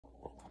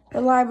The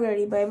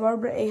Library by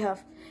Barbara A.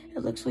 Huff. It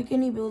looks like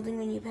any building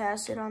when you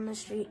pass it on the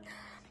street.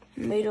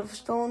 Made of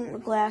stone,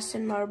 glass,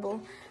 and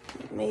marble.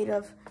 Made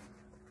of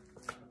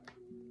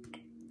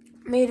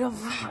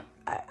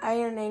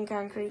iron and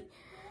concrete.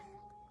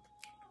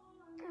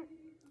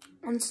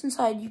 Once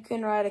inside, you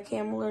can ride a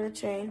camel or a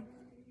train.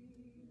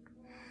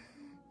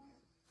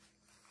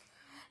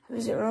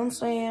 Visit Rome,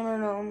 Siam, or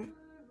Nome.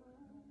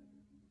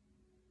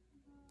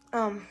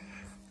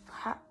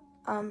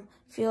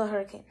 Feel a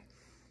hurricane.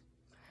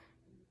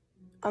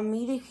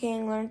 Meet a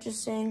king, learn to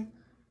sing,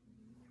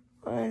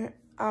 learn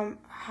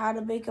how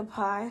to bake a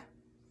pie.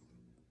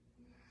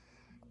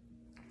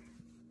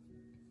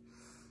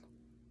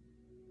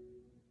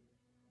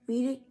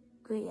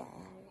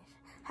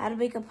 How to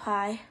bake a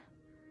pie.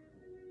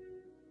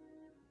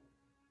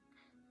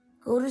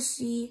 Go to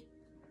sea.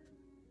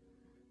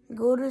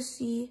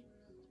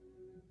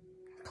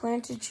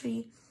 Plant a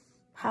tree.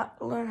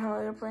 Learn how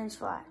airplanes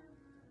fly.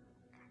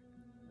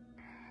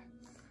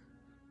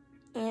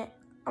 And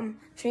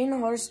train a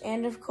horse,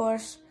 and of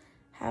course,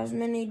 have as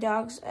many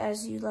dogs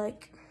as you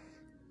like.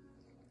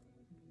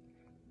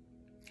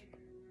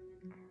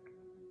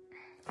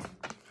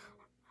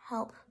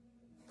 Help.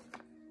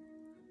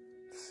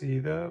 See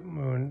the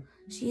moon.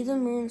 See the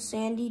moon,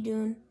 sandy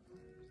dune.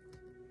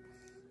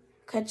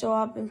 Catch a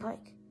whopping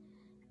pike.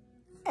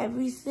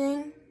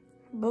 Everything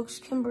books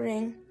can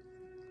bring,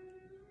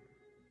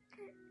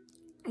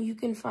 you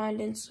can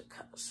find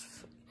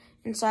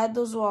inside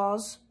those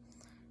walls.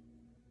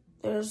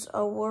 There's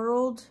a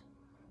world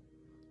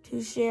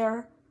to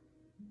share.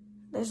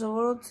 There's a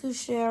world to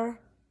share.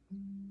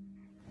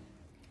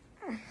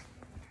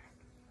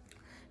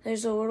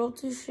 There's a world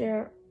to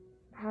share.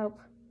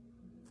 Help.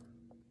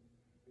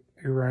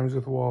 It rhymes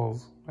with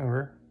walls,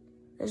 remember?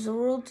 There's a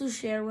world to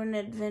share when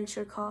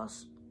adventure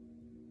calls.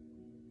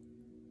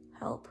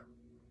 Help.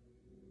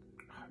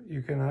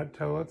 You cannot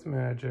tell it's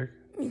magic.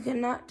 You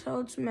cannot tell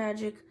it's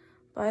magic.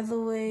 By the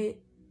way,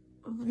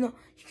 no,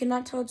 you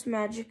cannot tell it's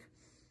magic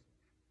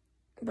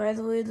by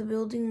the way the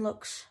building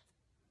looks.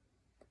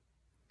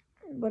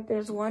 But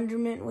there's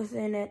wonderment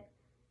within it.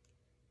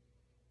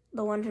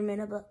 The wonderment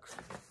of books.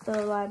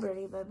 The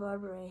Library by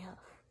Barbara A. Huff.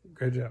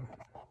 Good job.